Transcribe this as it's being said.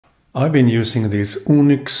I've been using this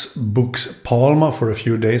Onyx Boox Palma for a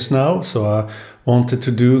few days now, so I wanted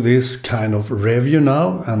to do this kind of review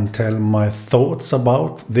now and tell my thoughts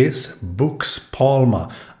about this Boox Palma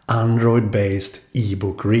Android-based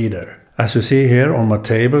ebook reader. As you see here on my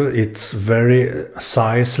table, it's very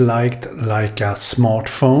size-like a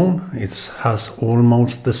smartphone. It has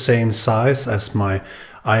almost the same size as my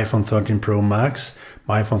iPhone 13 Pro Max.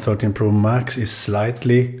 My iPhone 13 Pro Max is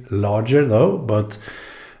slightly larger though, but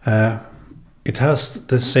it has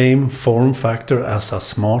the same form factor as a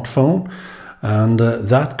smartphone, and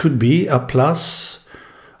that could be a plus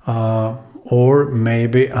or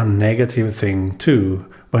maybe a negative thing too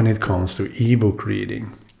when it comes to ebook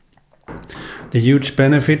reading. The huge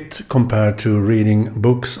benefit compared to reading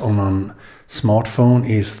books on a smartphone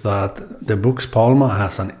is that the Boox Palma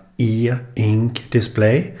has an e-ink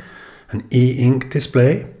display, and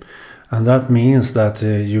that means that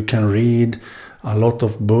you can read a lot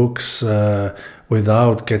of books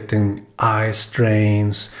without getting eye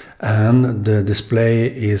strains, and the display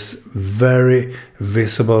is very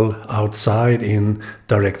visible outside in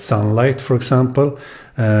direct sunlight, for example.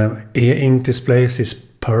 E-ink displays is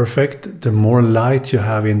perfect. The more light you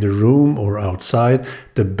have in the room or outside,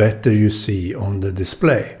 the better you see on the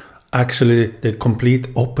display. Actually, the complete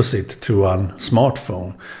opposite to a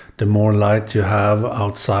smartphone. The more light you have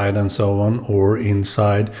outside and so on, or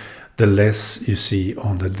inside, the less you see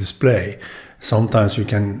on the display. Sometimes you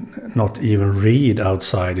can not even read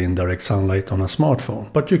outside in direct sunlight on a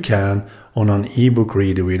smartphone, but you can on an ebook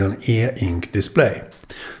reader with an e-ink display.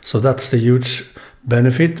 So that's the huge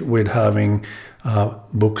benefit with having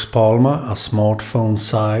Boox Palma, a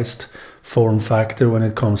smartphone-sized form factor when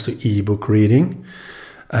it comes to ebook reading.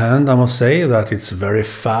 And I must say that it's very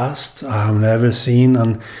fast. I have never seen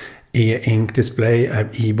an e-ink display, an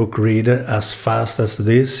ebook reader as fast as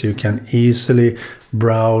this. You can easily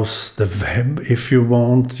browse the web if you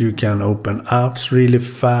want. You can open apps really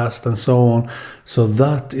fast and so on. So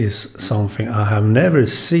that is something I have never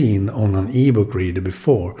seen on an ebook reader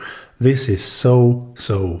before. This is so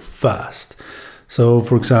fast. So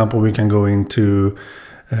for example, we can go into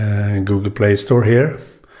Google Play Store here.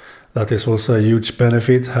 That is also a huge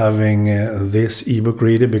benefit having this ebook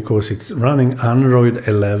reader, because it's running Android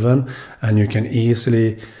 11 and you can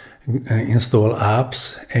easily install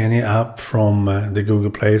apps, any app from the Google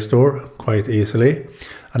Play Store quite easily.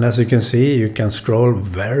 And as you can see, you can scroll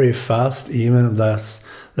very fast, even that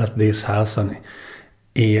this has an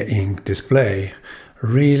e-ink display.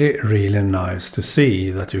 Really nice to see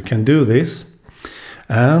that you can do this.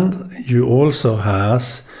 And you also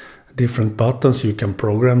has different buttons you can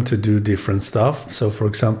program to do different stuff. So for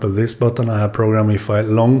example, this button I have programmed, if I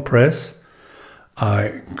long press,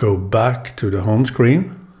 I go back to the home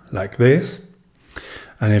screen like this.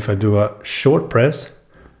 And if I do a short press,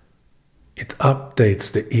 it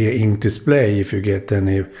updates the e-ink display if you get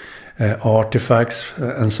any artifacts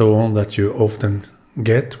and so on that you often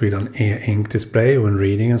get with an e-ink display when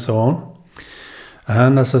reading and so on.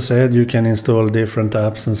 And as I said, you can install different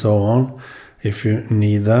apps and so on if you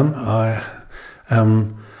need them. I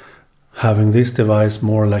am having this device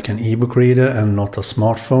more like an ebook reader and not a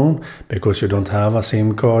smartphone, because you don't have a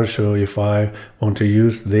SIM card. So if I want to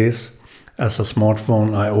use this as a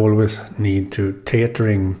smartphone, I always need to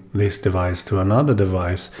tethering this device to another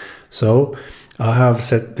device. So I have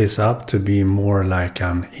set this up to be more like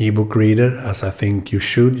an ebook reader, as I think you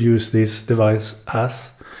should use this device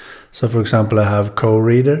as. So for example, I have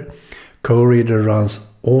KOReader. KOReader runs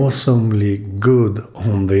awesomely good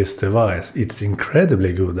on this device. It's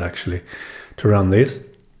incredibly good actually to run this.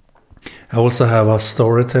 I also have a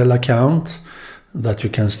Storytel account that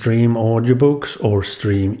you can stream audiobooks or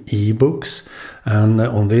stream ebooks, and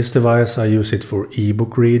on this device I use it for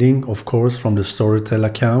ebook reading, of course, from the Storytel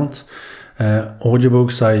account.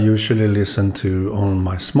 Audiobooks I usually listen to on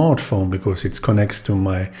my smartphone because it connects to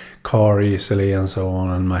my car easily and so on,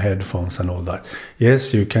 and my headphones and all that.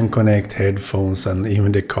 Yes, you can connect headphones and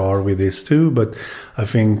even the car with this too, but I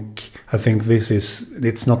think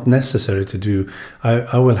it's not necessary to do.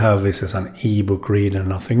 I will have this as an ebook reader,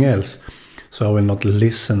 nothing else. So I will not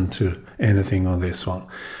listen to anything on this one.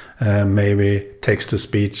 Maybe text to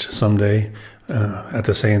speech someday at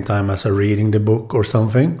the same time as I'm reading the book or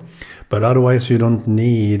something. But otherwise you don't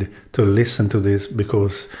need to listen to this,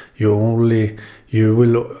 because you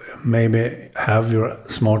will maybe have your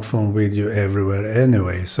smartphone with you everywhere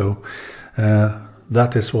anyway. So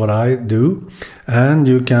that is what I do. And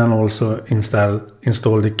you can also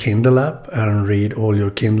install the Kindle app and read all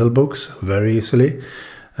your Kindle books very easily.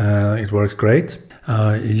 It works great.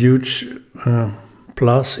 Huge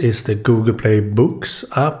plus is the Google Play Books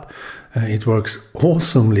app. It works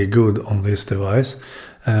awesomely good on this device.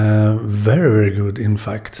 Very, very good, in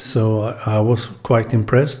fact. So I was quite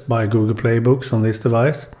impressed by Google Play Books on this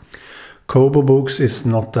device. Kobo Books is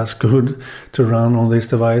not as good to run on this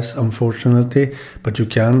device, unfortunately, but you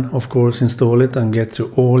can, of course, install it and get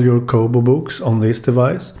to all your Kobo books on this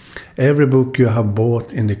device. Every book you have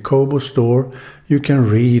bought in the Kobo store, you can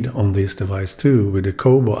read on this device too with the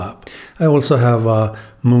Kobo app. I also have a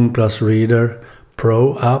Moon Plus Reader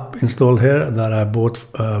Pro app installed here that I bought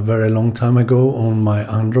a very long time ago on my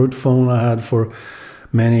Android phone I had for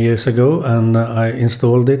many years ago, and I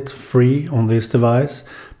installed it free on this device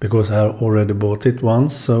because I already bought it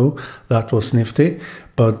once, so that was nifty.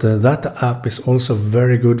 But that app is also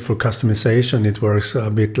very good for customization. It works a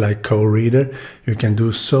bit like KOReader. You can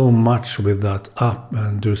do so much with that app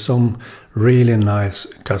and do some really nice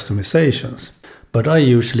customizations. But I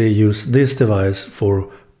usually use this device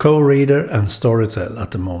for KOReader and Storytel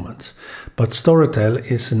at the moment. But Storytel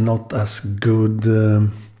is not as good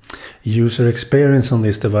user experience on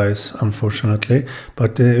this device, unfortunately.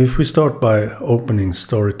 But if we start by opening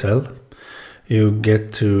Storytel, you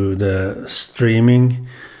get to the streaming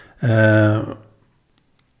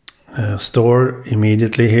store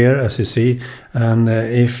immediately here, as you see. And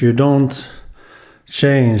if you don't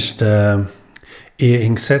change the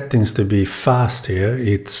e-ink settings to be fast here,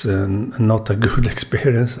 it's not a good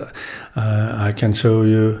experience. I can show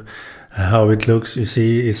you how it looks. You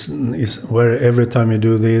see, it's where every time you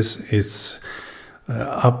do this, it's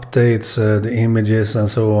updates the images and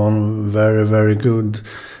so on. Very, very good.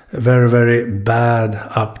 Very, very bad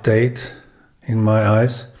update in my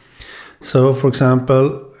eyes. So, for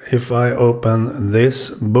example, if I open this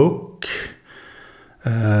book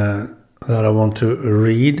that I want to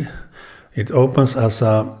read, it opens as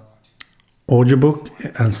a audiobook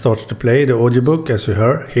and starts to play the audiobook, as you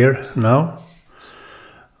hear here now.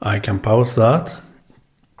 I can pause that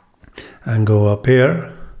and go up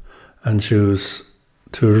here and choose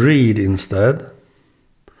to read instead.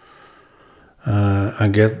 I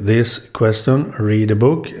get this question, read a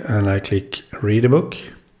book, and I click read a book.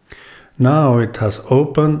 Now it has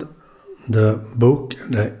opened the book,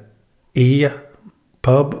 the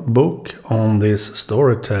EPUB book, on this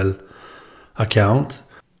Storytel account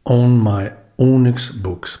on my Onyx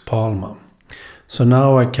Boox Palma. So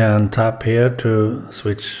now I can tap here to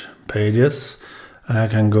switch pages. I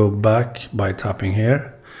can go back by tapping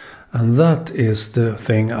here. And that is the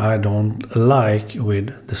thing I don't like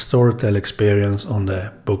with the Storytel experience on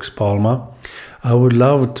the Boox Palma. I would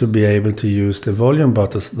love to be able to use the volume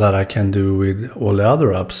buttons that I can do with all the other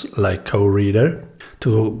apps like KOReader to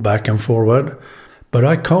go back and forward. But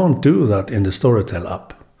I can't do that in the Storytel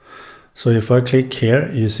app. So if I click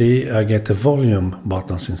here, you see I get the volume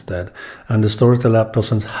buttons instead. And the Storytel app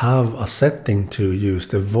doesn't have a setting to use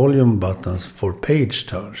the volume buttons for page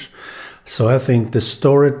turns. So I think the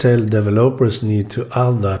Storytel developers need to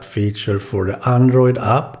add that feature for the Android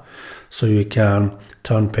app, so you can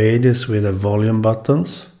turn pages with the volume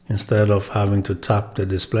buttons instead of having to tap the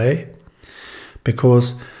display.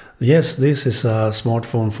 Because yes, this is a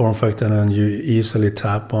smartphone form factor and you easily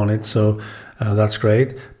tap on it, so that's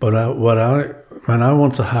great. But when I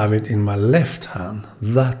want to have it in my left hand,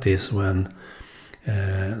 that is when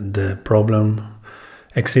the problem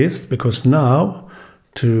exists. Because now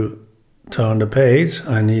to turn the page,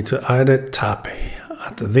 I need to either tap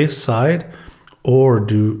at this side or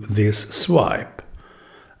do this swipe.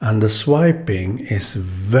 And the swiping is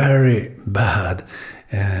very bad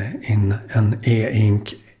in an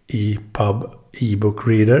e-ink EPUB ebook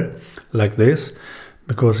reader like this,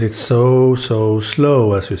 because it's so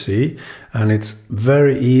slow, as you see, and it's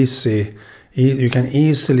very easy. You can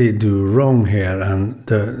easily do wrong here, and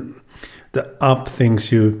the app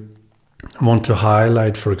thinks you want to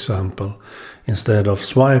highlight, for example, instead of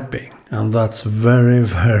swiping, and that's very,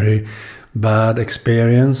 very bad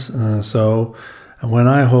experience. So when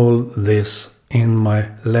I hold this in my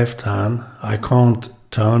left hand, I can't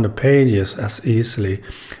turn the pages as easily,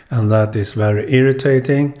 and that is very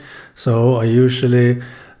irritating. So I usually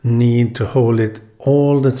need to hold it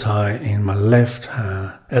all the time in my left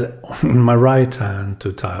hand, in my right hand,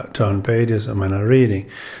 to turn pages when I'm reading,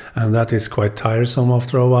 and that is quite tiresome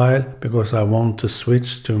after a while, because I want to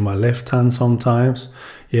switch to my left hand sometimes.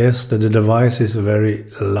 Yes, the device is very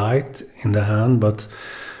light in the hand, but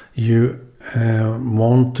you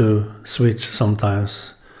want to switch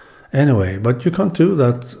sometimes anyway. But you can't do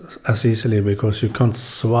that as easily because you can't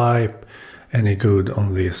swipe any good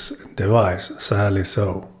on this device, sadly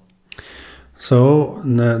so. So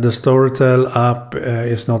the Storytel app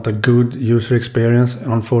is not a good user experience,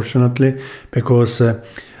 unfortunately, because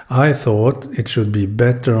I thought it should be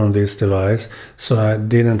better on this device, so I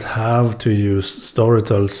didn't have to use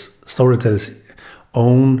Storytel's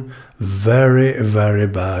own very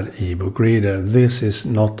bad ebook reader. This is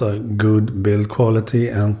not a good build quality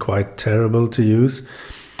and quite terrible to use.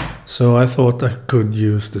 So I thought I could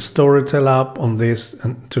use the Storytel app on this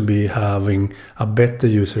and to be having a better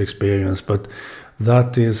user experience, but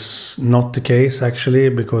that is not the case actually,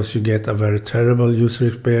 because you get a very terrible user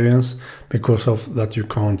experience because of that you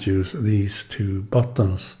can't use these two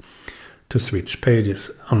buttons to switch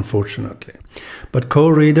pages, unfortunately. But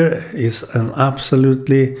KOReader is an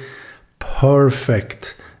absolutely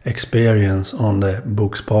perfect experience on the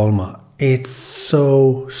Boox Palma. It's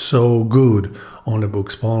so good on the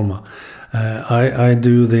Boox Palma. I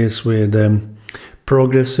do this with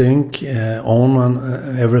progress sync on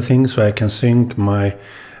and everything, so I can sync my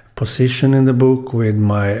position in the book with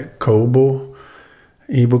my Kobo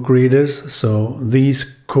ebook readers. So these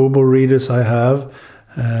Kobo readers I have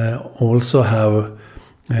also have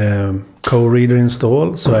KOReader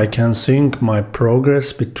installed, so I can sync my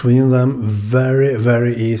progress between them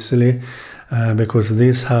very easily. Because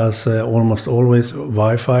this has almost always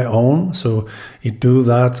Wi-Fi on, so it do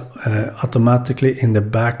that automatically in the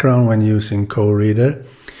background when using KOReader.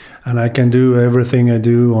 And I can do everything I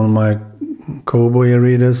do on my Kobo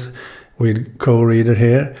e-readers with KOReader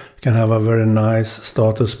here. I can have a very nice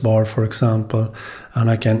status bar, for example, and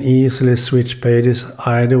I can easily switch pages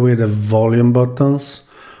either with the volume buttons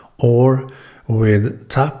or with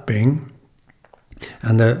tapping.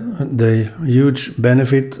 And the huge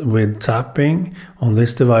benefit with tapping on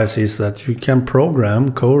this device is that you can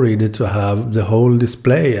program KOReader to have the whole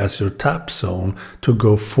display as your tap zone to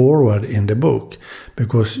go forward in the book,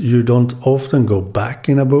 because you don't often go back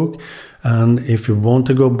in a book, and if you want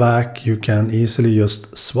to go back you can easily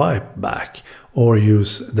just swipe back or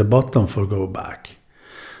use the button for go back.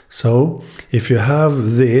 So if you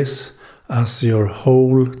have this as your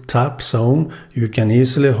whole tap zone, you can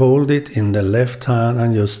easily hold it in the left hand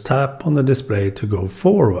and just tap on the display to go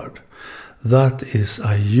forward. That is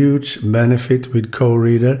a huge benefit with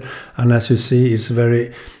KOReader, and as you see, it's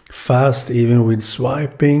very fast even with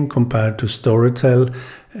swiping compared to Storytel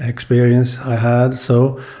experience I had.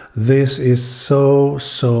 So this is so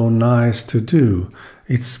nice to do.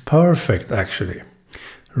 It's perfect actually.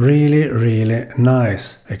 Really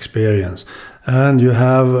nice experience. And you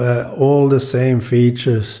have all the same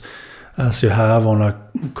features as you have on a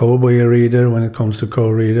Kobo e-reader. When it comes to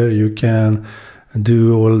KOReader, you can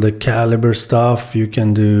do all the caliber stuff. You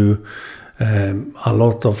can do a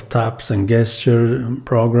lot of taps and gesture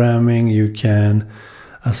programming. You can,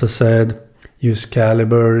 as I said, use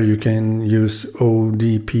caliber. You can use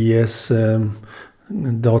ODPS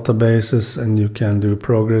databases, and you can do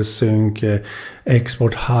progress sync,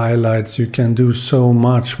 export highlights. You can do so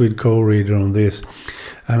much with KOReader on this,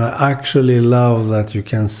 and I actually love that you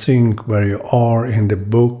can sync where you are in the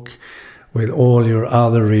book with all your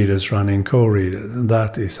other readers running KOReader.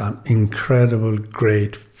 That is an incredible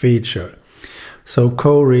great feature. So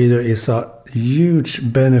KOReader is a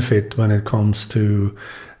huge benefit when it comes to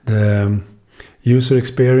the user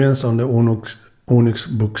experience on the Onyx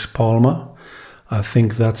Boox Palma. I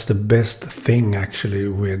think that's the best thing actually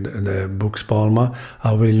with the Boox Palma.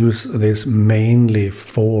 I will use this mainly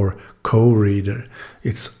for KOReader.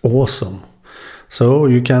 It's awesome. So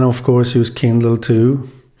you can of course use Kindle too,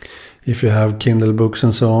 if you have Kindle books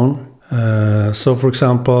and so on. So for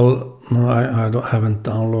example, I haven't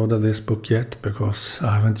downloaded this book yet because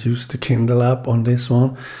I haven't used the Kindle app on this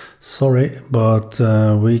one. Sorry, but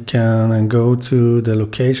we can go to the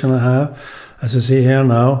location I have. As you see here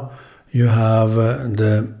now, you have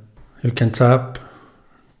you can tap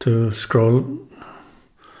to scroll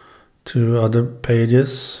to other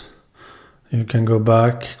pages. You can go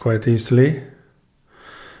back quite easily,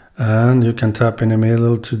 and you can tap in the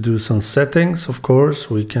middle to do some settings. Of course,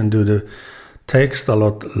 we can do the text a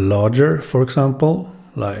lot larger, for example,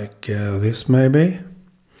 like this maybe,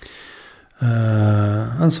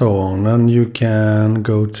 and so on. And you can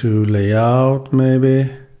go to layout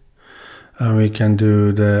maybe, and we can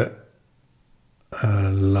do the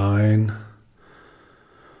line,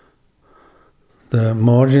 the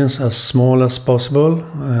margins as small as possible.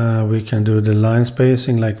 We can do the line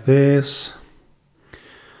spacing like this.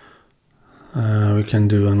 We can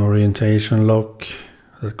do an orientation lock.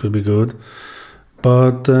 That could be good.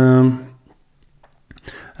 But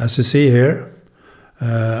as you see here,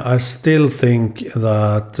 I still think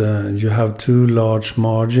that you have too large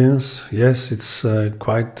margins. Yes, it's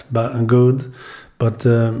quite good, but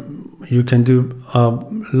you can do a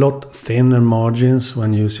lot thinner margins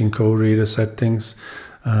when using KOReader settings.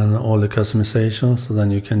 and all the customizations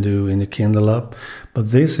than you can do in the Kindle app.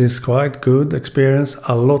 But this is quite good experience,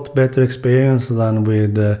 a lot better experience than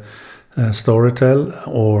with Storytel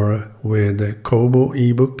or with Kobo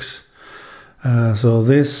ebooks. So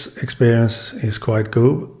this experience is quite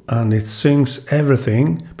good, and it syncs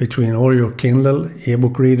everything between all your Kindle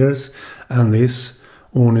ebook readers and this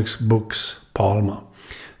Onyx Boox Palma.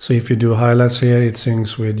 So if you do highlights here, it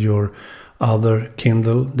syncs with your other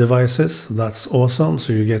Kindle devices. That's awesome.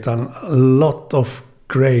 So you get a lot of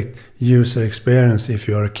great user experience if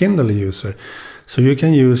you are a Kindle user. So you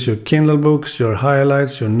can use your Kindle books, your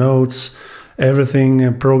highlights, your notes,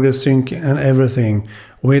 everything, progress sync and everything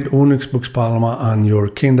with Onyx Boox Palma and your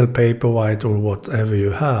Kindle Paperwhite or whatever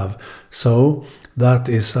you have. So that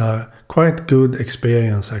is a quite good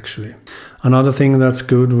experience actually. Another thing that's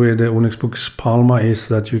good with the Onyx Boox Palma is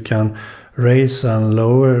that you can raise and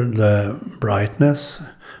lower the brightness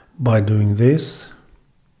by doing this,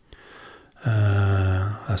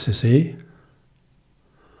 as you see.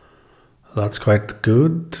 That's quite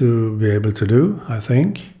good to be able to do, I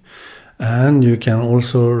think. And you can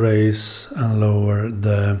also raise and lower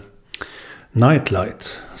the night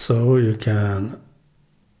light, so you can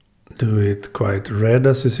do it quite red,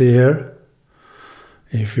 as you see here,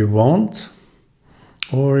 if you want,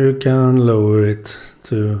 or you can lower it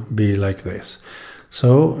to be like this.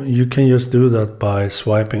 So you can just do that by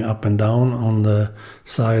swiping up and down on the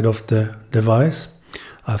side of the device.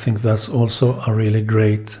 I think that's also a really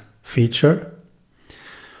great feature.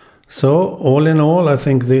 So all in all, I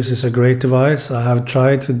think this is a great device. I have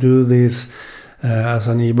tried to do this as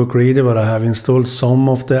an ebook reader, but I have installed some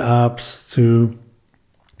of the apps to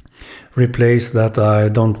replace that. I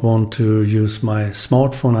don't want to use my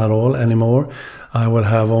smartphone at all anymore. I will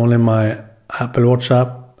have only my Apple Watch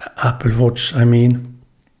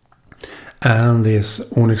and this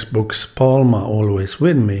Onyx Boox Palma always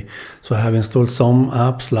with me. So I have installed some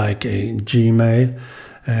apps like a Gmail,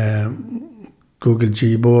 Google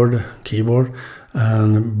keyboard,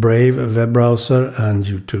 and Brave web browser, and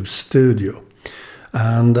YouTube Studio.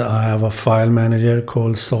 And I have a file manager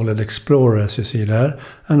called Solid Explorer, as you see there,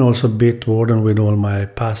 and also Bitwarden with all my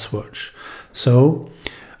passwords. So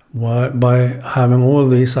by having all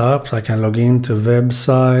these apps, I can log into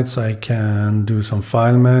websites, I can do some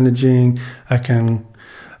file managing, I can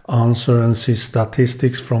answer and see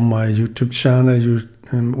statistics from my YouTube channel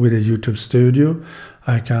with a YouTube Studio.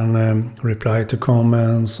 I can reply to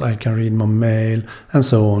comments, I can read my mail, and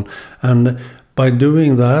so on. And by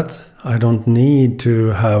doing that, I don't need to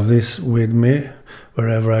have this with me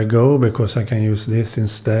wherever I go, because I can use this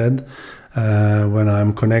instead when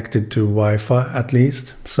I'm connected to Wi-Fi at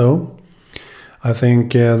least. So I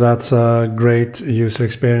think that's a great user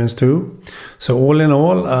experience too. So all in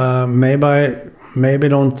all, maybe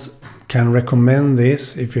don't can recommend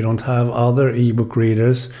this if you don't have other ebook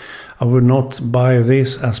readers. I would not buy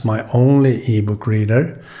this as my only ebook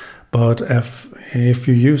reader, but if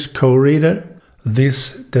you use KOReader,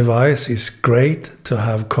 this device is great to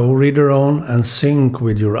have KOReader on and sync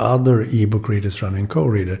with your other ebook readers running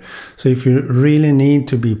KOReader. So if you really need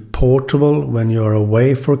to be portable when you're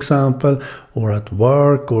away, for example, or at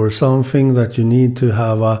work or something, that you need to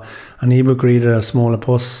have an ebook reader as small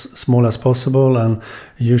as possible, and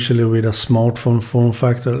usually with a smartphone form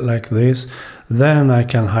factor like this, then I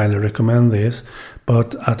can highly recommend this.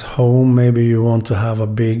 But at home, maybe you want to have a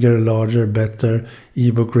bigger, larger, better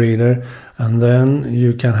ebook reader, and then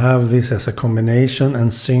you can have this as a combination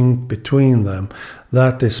and sync between them.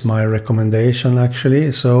 That is my recommendation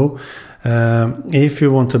actually. So if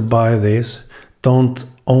you want to buy this, don't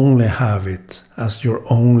only have it as your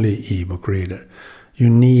only ebook reader. You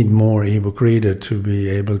need more ebook reader to be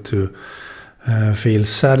able to feel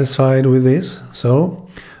satisfied with this. So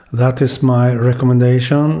that is my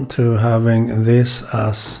recommendation, to having this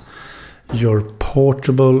as your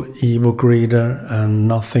portable ebook reader and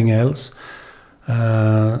nothing else.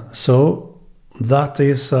 So that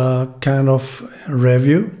is a kind of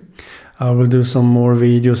review. I will do some more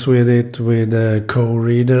videos with it, with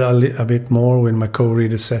KOReader a bit more, with my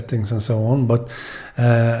KOReader settings and so on. But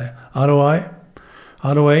otherwise,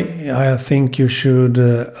 I think you should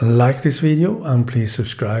like this video, and please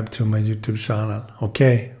subscribe to my YouTube channel.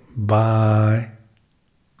 Okay, bye.